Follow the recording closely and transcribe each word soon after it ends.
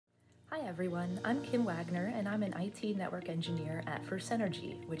Hi everyone, I'm Kim Wagner and I'm an IT network engineer at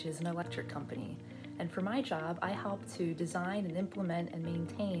FirstEnergy, which is an electric company. And for my job, I help to design and implement and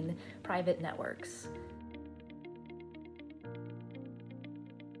maintain private networks.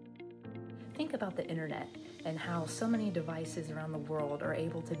 Think about the internet and how so many devices around the world are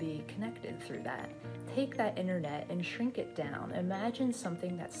able to be connected through that. Take that internet and shrink it down. Imagine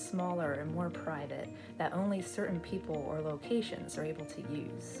something that's smaller and more private that only certain people or locations are able to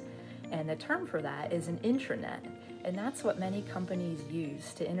use. And the term for that is an intranet, and that's what many companies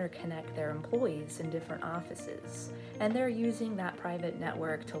use to interconnect their employees in different offices. And they're using that private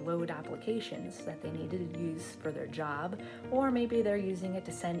network to load applications that they needed to use for their job, or maybe they're using it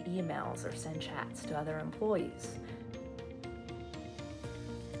to send emails or send chats to other employees.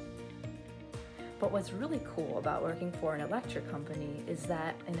 But what's really cool about working for an electric company is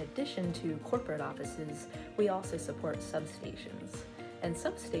that in addition to corporate offices, we also support substations. And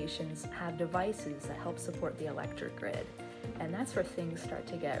substations have devices that help support the electric grid. And that's where things start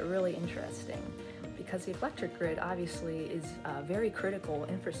to get really interesting, because the electric grid obviously is a very critical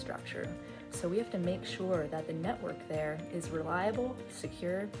infrastructure. So we have to make sure that the network there is reliable,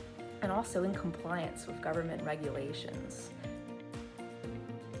 secure, and also in compliance with government regulations.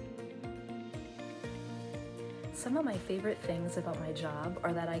 Some of my favorite things about my job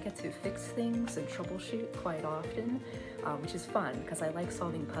are that I get to fix things and troubleshoot quite often, which is fun because I like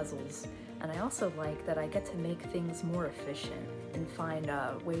solving puzzles. And I also like that I get to make things more efficient and find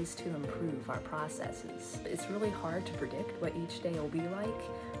ways to improve our processes. It's really hard to predict what each day will be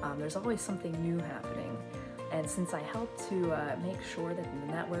like. There's always something new happening. And since I help to make sure that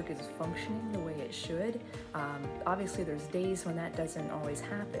the network is functioning the way it should, obviously there's days when that doesn't always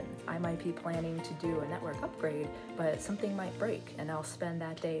happen. I might be planning to do a network upgrade, but something might break, and I'll spend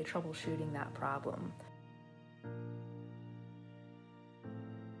that day troubleshooting that problem.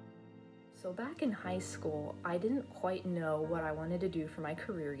 So back in high school, I didn't quite know what I wanted to do for my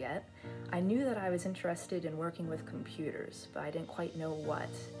career yet. I knew that I was interested in working with computers, but I didn't quite know what.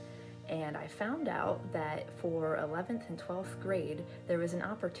 And I found out that for 11th and 12th grade, there was an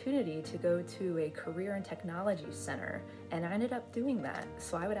opportunity to go to a career and technology center, and I ended up doing that.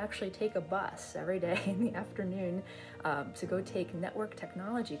 So I would actually take a bus every day in the afternoon to go take network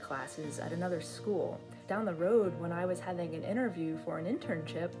technology classes at another school. Down the road, when I was having an interview for an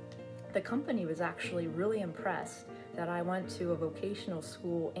internship, the company was actually really impressed that I went to a vocational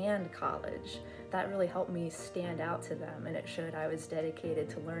school and college. That really helped me stand out to them, and it showed I was dedicated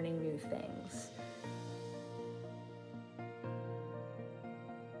to learning new things.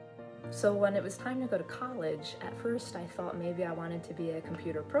 So when it was time to go to college, at first I thought maybe I wanted to be a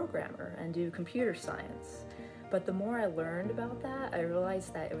computer programmer and do computer science. But the more I learned about that, I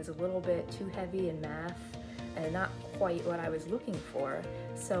realized that it was a little bit too heavy in math and not quite what I was looking for.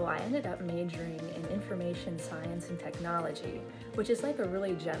 So I ended up majoring in information science and technology, which is like a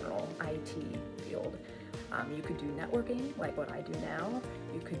really general IT field. You could do networking, like what I do now.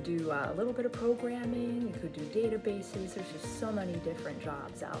 You could do a little bit of programming. You could do databases. There's just so many different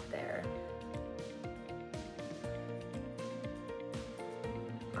jobs out there.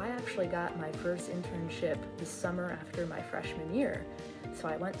 I actually got my first internship this summer after my freshman year. So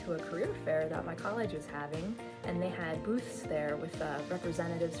I went to a career fair that my college was having, and they had booths there with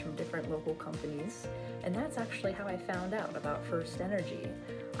representatives from different local companies. And that's actually how I found out about FirstEnergy.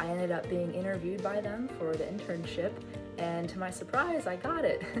 I ended up being interviewed by them for the internship, and to my surprise, I got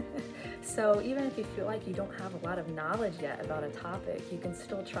it. So even if you feel like you don't have a lot of knowledge yet about a topic, you can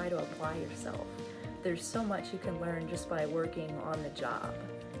still try to apply yourself. There's so much you can learn just by working on the job.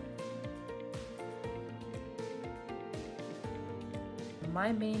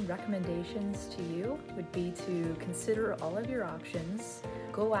 My main recommendations to you would be to consider all of your options,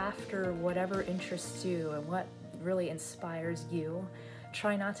 go after whatever interests you and what really inspires you.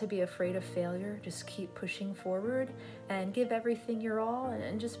 Try not to be afraid of failure, just keep pushing forward and give everything your all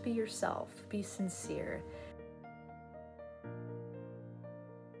and just be yourself, be sincere.